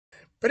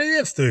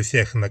Приветствую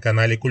всех на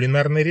канале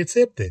Кулинарные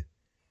рецепты.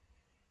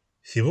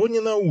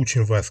 Сегодня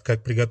научим вас,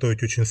 как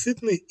приготовить очень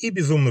сытный и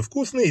безумно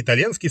вкусный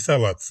итальянский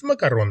салат с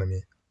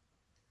макаронами.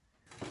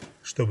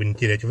 Чтобы не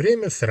терять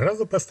время,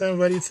 сразу поставим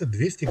вариться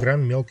 200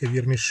 грамм мелкой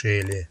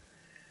вермишели.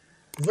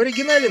 В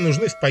оригинале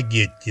нужны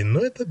спагетти,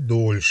 но это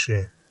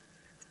дольше.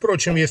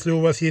 Впрочем, если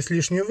у вас есть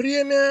лишнее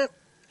время,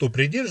 то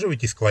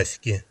придерживайтесь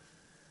классики.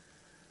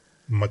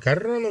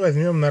 Макароны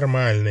возьмем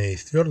нормальные,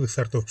 из твердых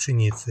сортов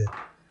пшеницы.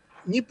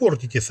 Не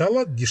портите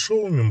салат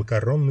дешевыми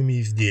макаронными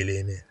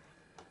изделиями.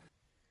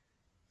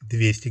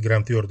 200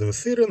 грамм твердого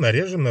сыра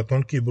нарежем на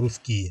тонкие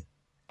бруски.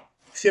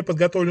 Все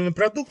подготовленные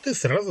продукты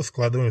сразу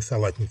складываем в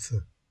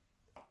салатницу.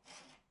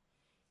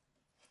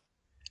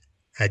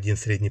 Один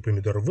средний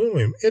помидор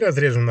вымоем и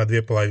разрежем на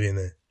две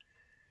половины.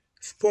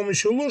 С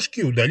помощью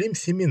ложки удалим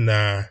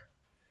семена.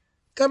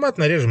 Томат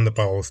нарежем на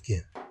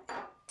полоски.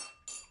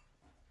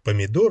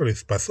 Помидоры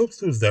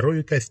способствуют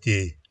здоровью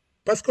костей,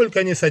 поскольку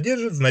они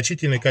содержат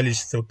значительное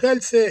количество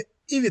кальция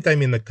и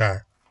витамина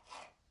К.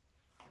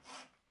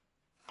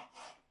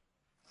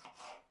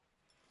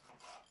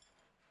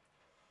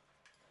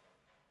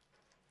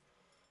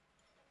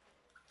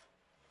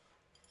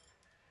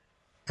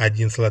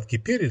 Один сладкий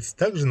перец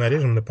также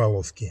нарежем на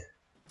полоски.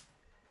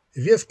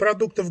 Вес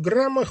продуктов в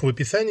граммах в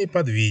описании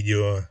под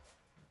видео.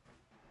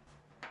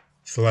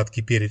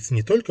 Сладкий перец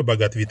не только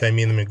богат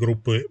витаминами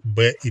группы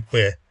В и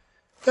П,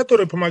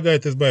 которые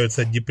помогают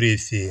избавиться от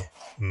депрессии,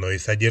 но и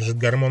содержит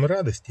гормон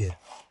радости.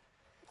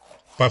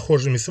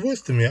 Похожими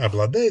свойствами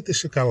обладает и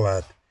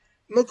шоколад,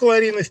 но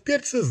калорийность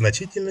перца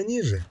значительно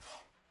ниже. —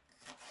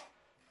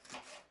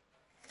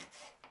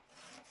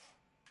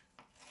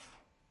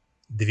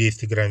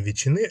 200 грамм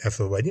ветчины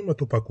освободим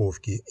от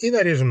упаковки и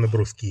нарежем на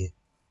бруски.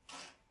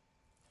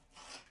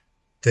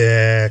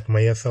 Так,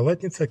 моя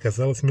салатница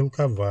оказалась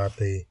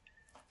мелковатой.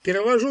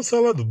 Переложу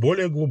салат в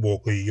более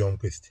глубокую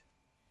емкость.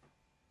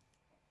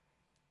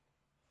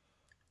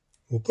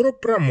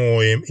 Укроп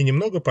промоем и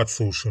немного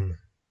подсушим.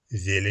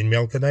 Зелень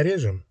мелко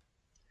нарежем.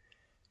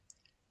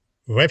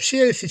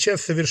 Вообще, я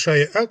сейчас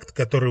совершаю акт,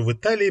 который в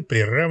Италии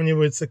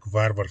приравнивается к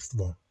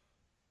варварству.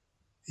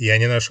 Я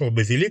не нашел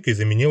базилика и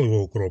заменил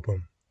его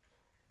укропом.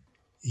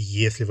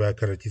 Если вы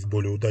окажетесь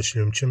более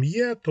удачливым, чем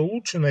я, то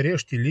лучше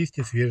нарежьте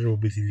листья свежего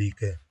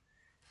базилика.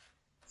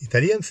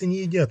 Итальянцы не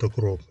едят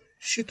укроп,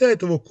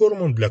 считают его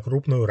кормом для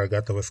крупного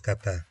рогатого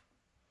скота.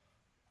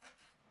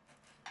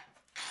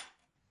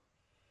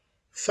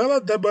 В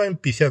салат добавим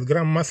 50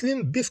 грамм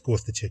маслин без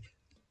косточек.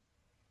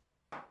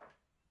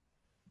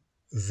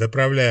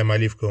 Заправляем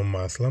оливковым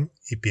маслом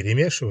и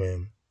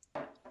перемешиваем.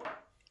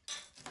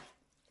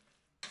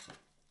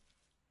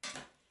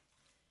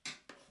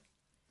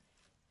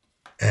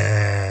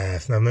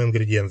 Основной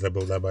ингредиент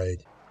забыл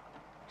добавить.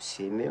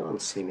 Семен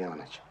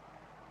Семенович.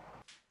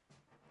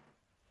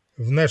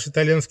 В наш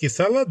итальянский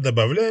салат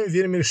добавляем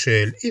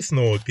вермишель и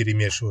снова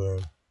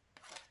перемешиваем.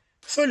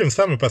 Солим в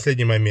самый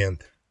последний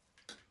момент.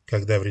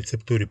 Когда в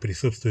рецептуре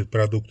присутствуют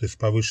продукты с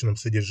повышенным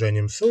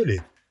содержанием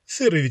соли,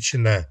 сыр и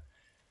ветчина,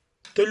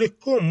 то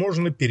легко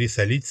можно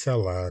пересолить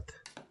салат.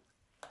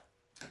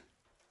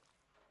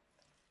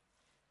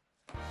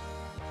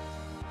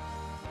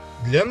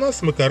 Для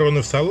нас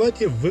макароны в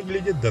салате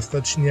выглядят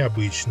достаточно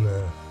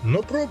необычно,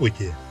 но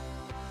пробуйте.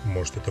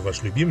 Может, это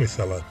ваш любимый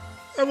салат,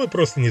 а вы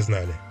просто не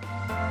знали.